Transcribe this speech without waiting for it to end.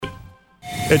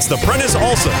It's the Prentice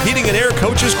Alsop Heating and Air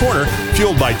Coach's Corner,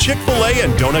 fueled by Chick-fil-A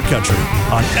and Donut Country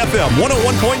on FM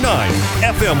 101.9,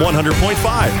 FM 100.5,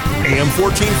 AM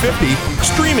 1450,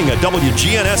 streaming at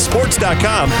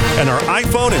WGNSSports.com and our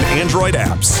iPhone and Android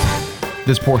apps.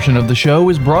 This portion of the show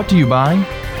is brought to you by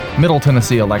Middle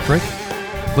Tennessee Electric,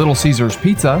 Little Caesars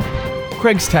Pizza,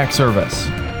 Craig's Tax Service,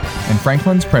 and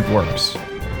Franklin's Printworks.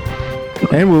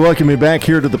 And we welcome you back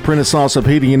here to the Prentice Alsop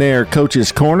Heating and Air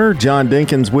Coach's Corner. John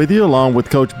Dinkins with you, along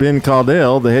with Coach Ben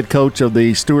Caudell, the head coach of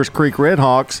the Stewart's Creek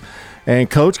Redhawks.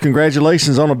 And, Coach,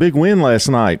 congratulations on a big win last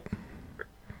night.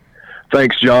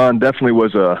 Thanks, John. Definitely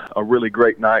was a really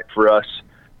great night for us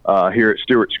here at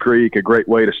Stewart's Creek. A great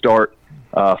way to start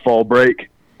fall break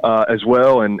as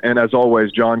well. And as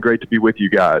always, John, great to be with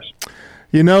you guys.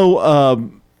 You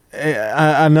know,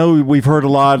 I know we've heard a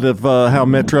lot of how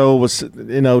Metro was,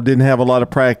 didn't have a lot of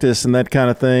practice and that kind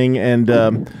of thing. And,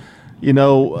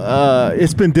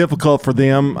 it's been difficult for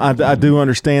them. I do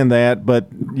understand that. But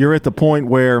you're at the point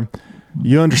where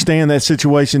you understand that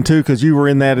situation, too, because you were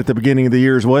in that at the beginning of the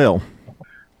year as well.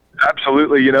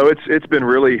 Absolutely. It's been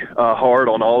really hard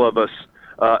on all of us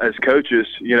as coaches,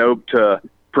 to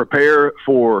prepare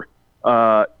for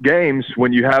games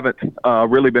when you haven't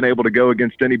really been able to go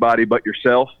against anybody but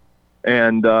yourself.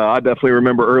 And I definitely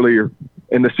remember earlier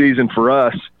in the season for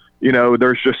us,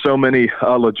 there's just so many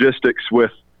logistics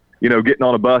with, getting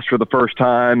on a bus for the first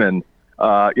time and,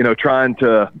 trying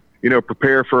to,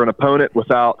 prepare for an opponent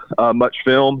without much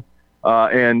film.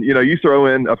 And, you throw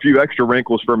in a few extra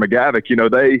wrinkles for McGavick.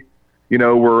 They,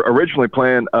 were originally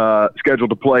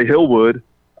scheduled to play Hillwood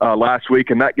last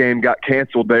week, and that game got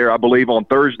canceled there, I believe, on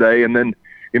Thursday. And then,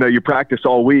 you practice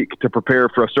all week to prepare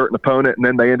for a certain opponent, and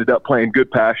then they ended up playing Good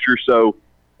Pasture. So,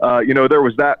 there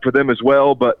was that for them as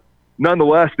well. But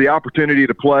nonetheless, the opportunity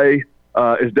to play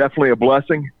is definitely a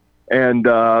blessing. And,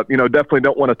 definitely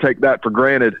don't want to take that for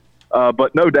granted.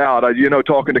 But no doubt,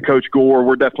 talking to Coach Gore,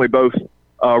 we're definitely both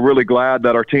really glad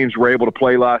that our teams were able to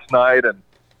play last night.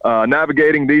 And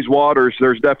navigating these waters,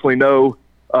 there's definitely no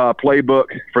playbook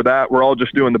for that. We're all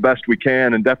just doing the best we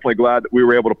can, and definitely glad that we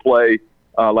were able to play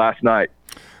last night.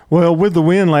 Well, with the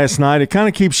win last night, it kind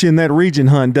of keeps you in that region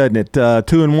hunt, doesn't it?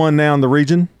 2-1 now in the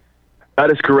region?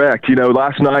 That is correct.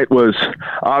 Last night was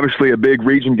obviously a big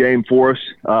region game for us,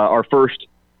 our first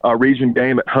region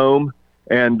game at home.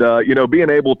 And, being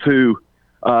able to,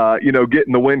 get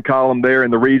in the win column there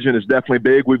in the region is definitely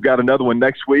big. We've got another one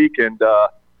next week, and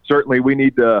certainly we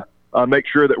need to make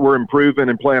sure that we're improving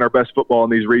and playing our best football in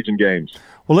these region games.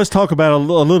 Well, let's talk about a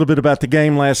little bit about the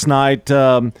game last night.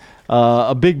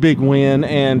 A big win,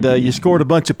 and you scored a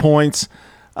bunch of points.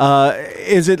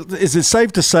 Is it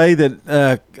safe to say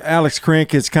that Alex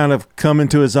Krink has kind of come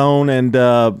into his own and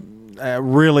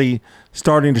really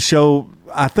starting to show,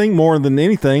 I think more than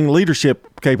anything,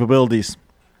 leadership capabilities?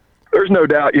 There's no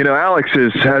doubt. Alex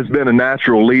has been a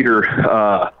natural leader,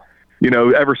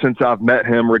 ever since I've met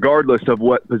him, regardless of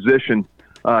what position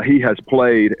he has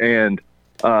played. And,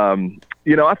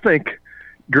 I think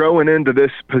growing into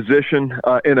this position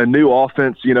in a new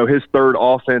offense, his third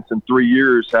offense in 3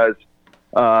 years has,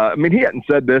 he hadn't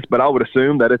said this, but I would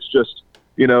assume that it's just,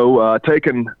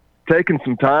 taken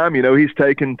some time. He's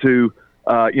taken to,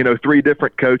 3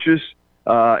 different coaches.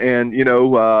 And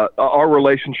our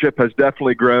relationship has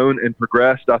definitely grown and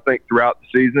progressed, I think, throughout the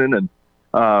season.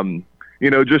 And,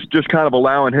 just kind of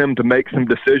allowing him to make some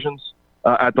decisions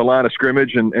at the line of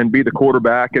scrimmage and be the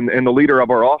quarterback and the leader of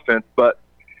our offense. But,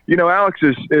 Alex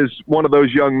is one of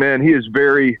those young men. He is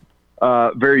very,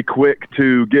 very quick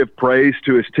to give praise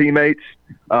to his teammates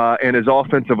and his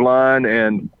offensive line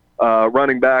and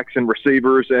running backs and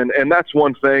receivers. And that's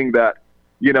one thing that,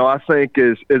 I think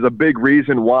is a big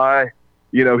reason why,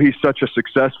 he's such a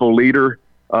successful leader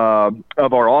of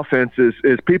our offense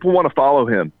is people want to follow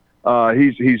him.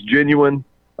 He's genuine,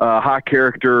 high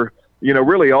character,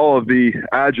 really all of the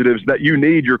adjectives that you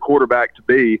need your quarterback to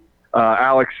be.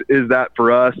 Alex is that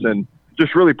for us, and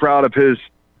just really proud of his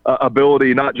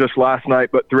ability, not just last night,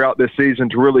 but throughout this season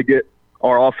to really get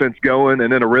our offense going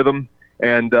and in a rhythm.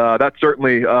 And that's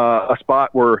certainly a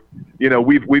spot where,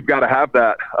 we've got to have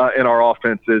that in our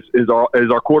offense is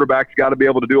our quarterback's got to be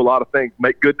able to do a lot of things,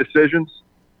 make good decisions,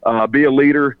 be a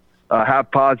leader,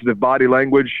 have positive body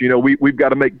language. We've got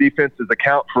to make defenses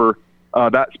account for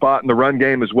that spot in the run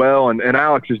game as well. And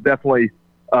Alex is definitely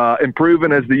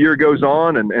improving as the year goes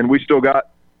on, and we still got,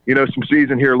 some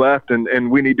season here left,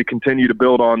 and we need to continue to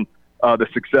build on the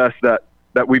success that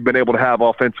we've been able to have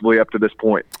offensively up to this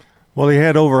point. Well, he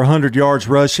had over 100 yards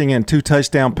rushing and 2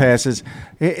 touchdown passes.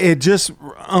 It just,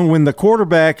 when the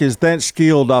quarterback is that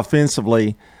skilled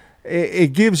offensively,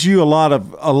 it gives you a lot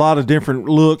of different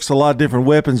looks, a lot of different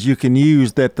weapons you can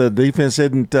use that the defense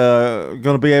isn't going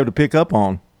to be able to pick up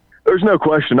on. There's no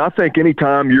question. I think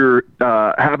anytime you're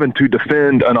having to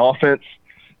defend an offense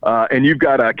and you've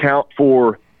got to account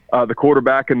for the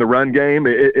quarterback in the run game,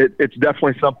 it's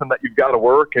definitely something that you've got to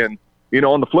work. And,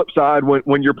 on the flip side,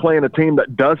 when you're playing a team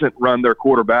that doesn't run their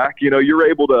quarterback, you're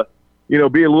able to, be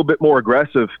a little bit more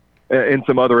aggressive in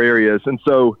some other areas. And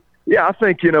so, yeah, I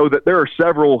think, that there are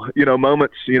several,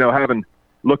 moments, having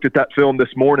looked at that film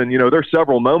this morning, there's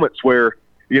several moments where,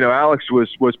 Alex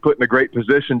was put in a great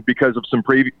position because of some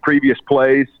previous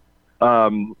plays,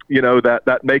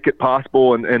 that make it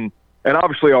possible. And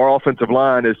obviously our offensive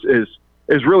line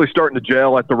is really starting to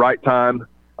gel at the right time.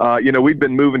 We've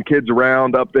been moving kids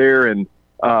around up there and,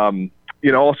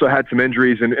 also had some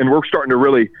injuries and we're starting to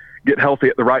really get healthy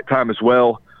at the right time as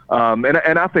well. And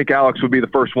I think Alex would be the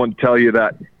first one to tell you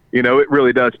that, it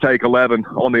really does take 11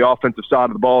 on the offensive side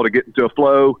of the ball to get into a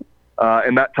flow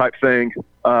and that type thing.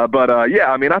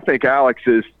 I think Alex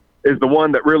is the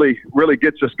one that really, really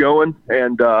gets us going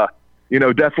and,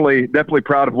 definitely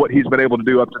proud of what he's been able to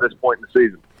do up to this point in the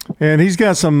season. And he's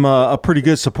got some a pretty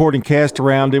good supporting cast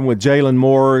around him with Jalen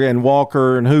Moore and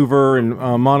Walker and Hoover and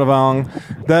Monavong.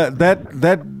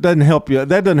 That doesn't help you.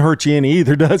 That doesn't hurt you any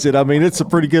either, does it? I mean, it's a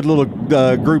pretty good little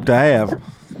group to have.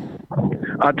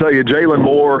 I tell you, Jalen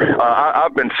Moore,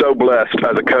 I've been so blessed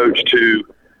as a coach to,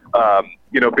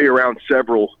 be around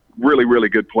several really, really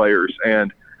good players.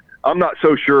 And I'm not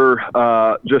so sure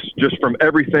just from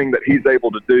everything that he's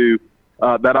able to do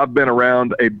that I've been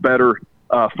around a better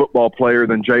football player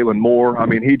than Jalen Moore. I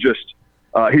mean,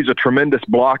 he's a tremendous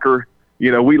blocker.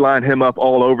 We line him up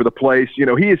all over the place.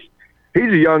 He's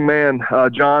a young man,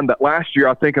 John, that last year,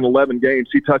 I think in 11 games,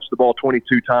 he touched the ball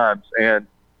 22 times. And,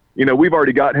 we've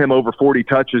already got him over 40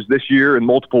 touches this year in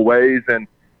multiple ways. And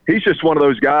he's just one of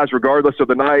those guys, regardless of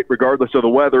the night, regardless of the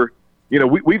weather,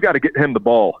 we've got to get him the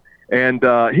ball. And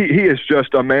he is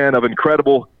just a man of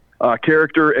incredible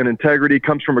character and integrity,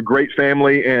 comes from a great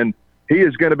family, and he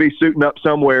is going to be suiting up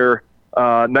somewhere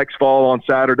next fall on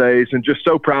Saturdays, and just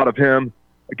so proud of him.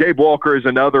 Gabe Walker is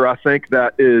another, I think,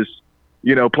 that is,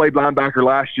 played linebacker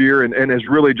last year and has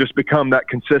really just become that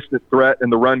consistent threat in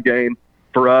the run game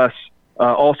for us.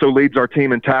 Also leads our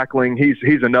team in tackling.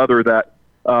 He's another that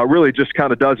really just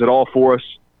kind of does it all for us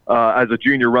as a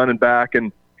junior running back.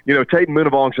 And, Taden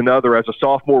Munavong's another as a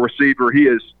sophomore receiver.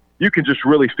 You can just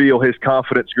really feel his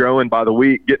confidence growing by the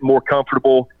week, getting more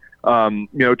comfortable, trying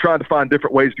to find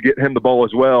different ways to get him the ball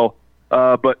as well.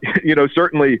 But,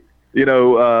 certainly,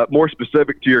 more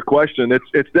specific to your question,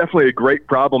 it's definitely a great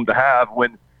problem to have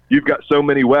when you've got so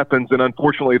many weapons and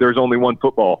unfortunately there's only one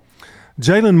football.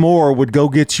 Jalen Moore would go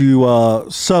get you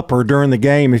supper during the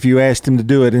game if you asked him to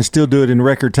do it and still do it in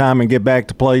record time and get back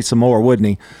to play some more, wouldn't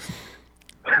he?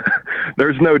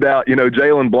 There's no doubt.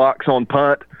 Jalen blocks on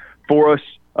punt for us.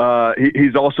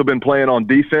 He's also been playing on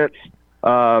defense.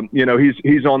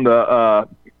 He's on the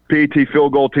PAT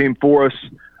field goal team for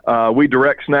us. We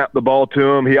direct snap the ball to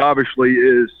him. He obviously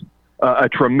is a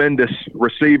tremendous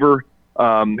receiver.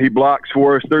 He blocks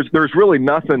for us. There's really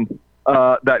nothing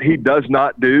that he does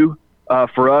not do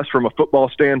for us from a football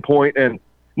standpoint. And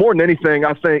more than anything,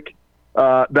 I think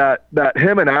that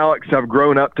him and Alex have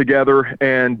grown up together,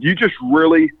 and you just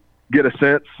really get a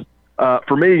sense.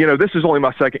 For me, this is only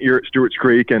my second year at Stewart's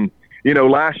Creek, and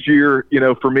last year,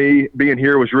 for me, being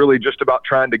here was really just about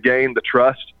trying to gain the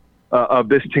trust of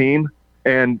this team.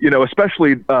 And,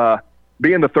 especially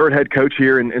being the third head coach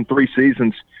here in 3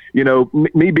 seasons,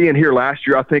 me being here last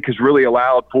year, I think has really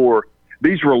allowed for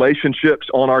these relationships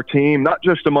on our team, not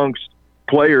just amongst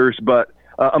players, but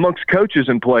amongst coaches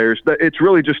and players, that it's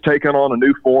really just taken on a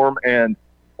new form. And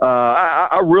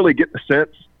I really get the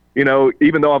sense,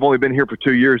 even though I've only been here for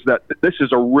 2 years, that this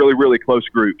is a really, really close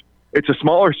group. It's a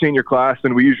smaller senior class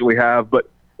than we usually have, but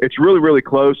it's really, really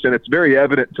close. And it's very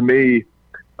evident to me,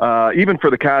 even for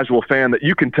the casual fan, that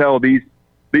you can tell these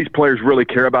players really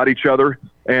care about each other.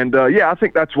 And I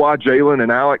think that's why Jalen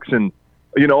and Alex and,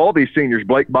 all these seniors,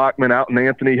 Blake Bachman, Alton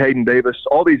Anthony, Hayden Davis,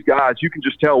 all these guys, you can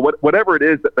just tell whatever it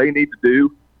is that they need to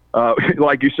do,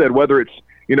 like you said, whether it's,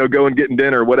 go and getting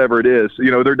dinner or whatever it is,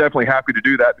 they're definitely happy to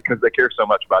do that because they care so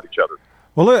much about each other.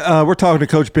 Well, we're talking to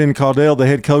Coach Ben Caudell, the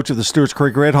head coach of the Stewart's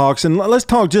Creek Redhawks, and let's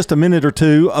talk just a minute or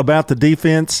two about the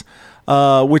defense,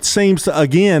 which seems to,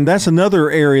 again, that's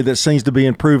another area that seems to be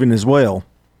improving as well.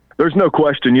 There's no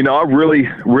question. I really,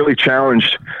 really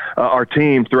challenged our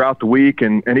team throughout the week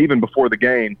and even before the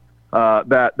game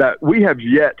that we have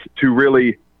yet to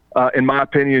really, in my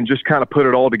opinion, just kind of put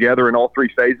it all together in all 3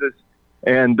 phases.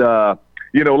 And,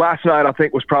 last night I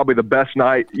think was probably the best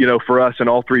night, for us in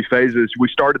all three phases. We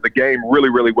started the game really,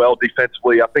 really well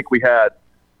defensively. I think we had,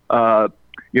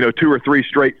 2 or 3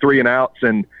 straight 3-and-outs.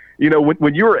 And,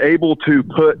 when you were able to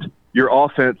put your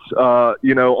offense,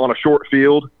 on a short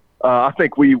field, I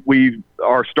think we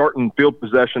our starting field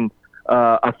possession,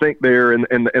 I think there in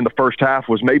the first half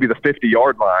was maybe the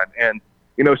 50-yard line. And,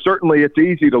 certainly it's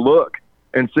easy to look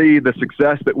and see the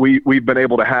success that we've been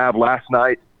able to have last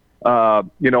night,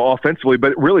 offensively,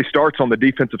 but it really starts on the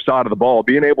defensive side of the ball.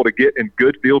 Being able to get in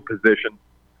good field position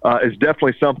is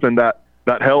definitely something that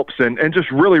helps, and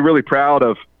just really, really proud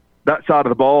of that side of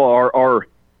the ball, our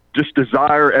just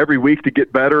desire every week to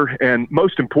get better. And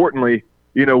most importantly,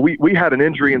 we had an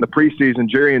injury in the preseason,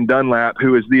 Jerian Dunlap,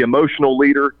 who is the emotional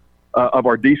leader of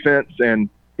our defense, and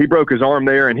he broke his arm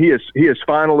there, and he is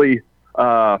finally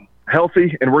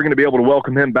healthy, and we're going to be able to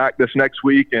welcome him back this next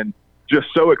week, and just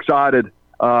so excited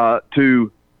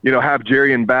to have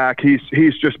Jerian back.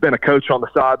 He's just been a coach on the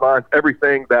sidelines.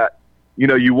 Everything that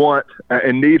you want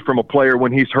and need from a player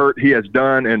when he's hurt, he has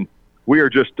done, and we are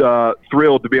just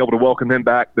thrilled to be able to welcome him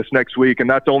back this next week, and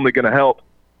that's only going to help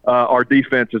our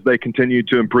defense as they continue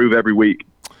to improve every week.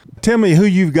 Tell me who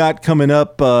you've got coming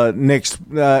up next.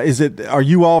 Are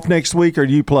you off next week, or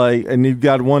do you play? And you've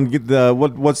got one.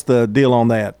 What's the deal on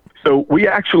that? So we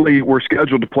actually were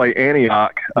scheduled to play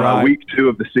Antioch week 2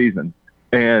 of the season.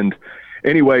 And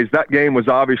anyways, that game was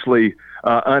obviously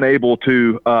unable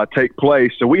to take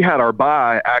place. So we had our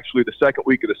bye actually the second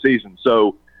week of the season.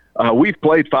 So we've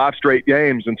played 5 straight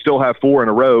games and still have 4 in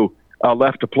a row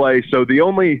left to play. So the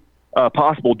only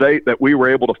possible date that we were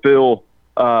able to fill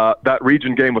that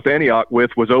region game with Antioch with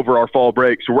was over our fall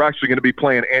break. So we're actually going to be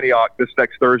playing Antioch this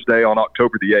next Thursday on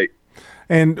October the 8th.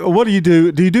 And what do you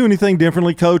do? Do you do anything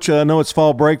differently, Coach? I know it's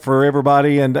fall break for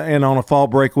everybody, and on a fall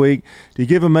break week, do you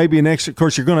give them maybe an extra? Of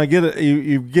course, you're going to get it.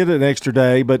 You get an extra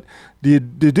day, but do you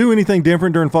do anything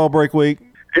different during fall break week?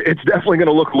 It's definitely going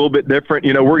to look a little bit different.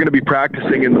 We're going to be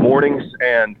practicing in the mornings,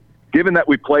 and given that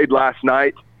we played last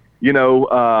night, we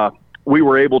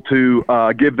were able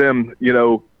to give them,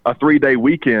 a 3-day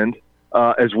weekend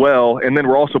as well, and then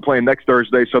we're also playing next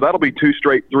Thursday, so that'll be 2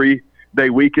 straight 3-day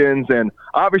weekends. And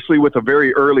obviously with a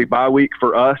very early bye week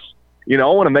for us, I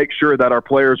want to make sure that our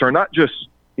players are not just,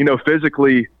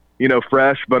 physically,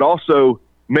 fresh, but also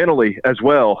mentally as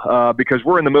well, because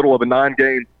we're in the middle of a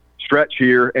 9-game stretch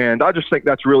here. And I just think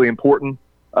that's really important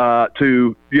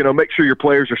to, make sure your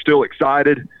players are still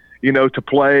excited, to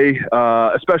play,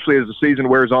 especially as the season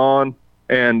wears on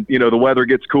and, the weather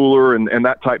gets cooler and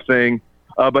that type thing.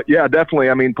 But yeah, definitely.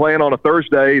 I mean, playing on a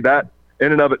Thursday, that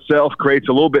in and of itself creates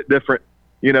a little bit different,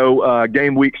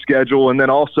 game week schedule. And then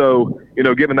also,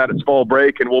 given that it's fall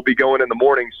break and we'll be going in the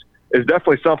mornings, is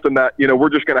definitely something that, we're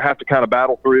just going to have to kind of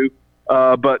battle through.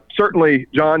 But certainly,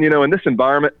 John, in this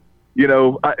environment,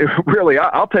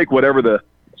 I'll take whatever the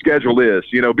schedule is.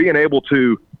 Being able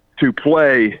to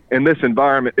play in this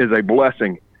environment is a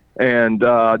blessing. And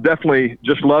definitely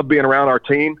just love being around our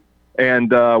team.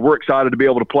 And we're excited to be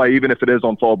able to play, even if it is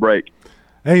on fall break.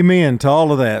 Amen to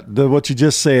all of that. What you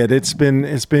just said, it's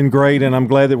been great, and I'm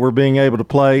glad that we're being able to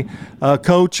play.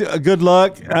 Coach, good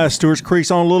luck. Stewart's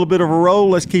Creek's on a little bit of a roll.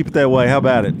 Let's keep it that way. How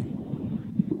about it?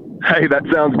 Hey, that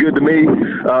sounds good to me.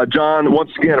 John,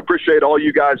 once again, appreciate all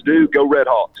you guys do. Go Red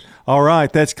Hawks. All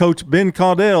right, that's Coach Ben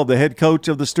Caudell, the head coach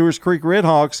of the Stewart's Creek Red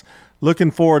Hawks, looking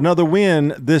for another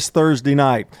win this Thursday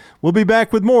night. We'll be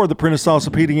back with more of the Prentice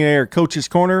Allsup Heating and Air Coach's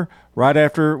Corner right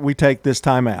after we take this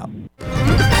time out.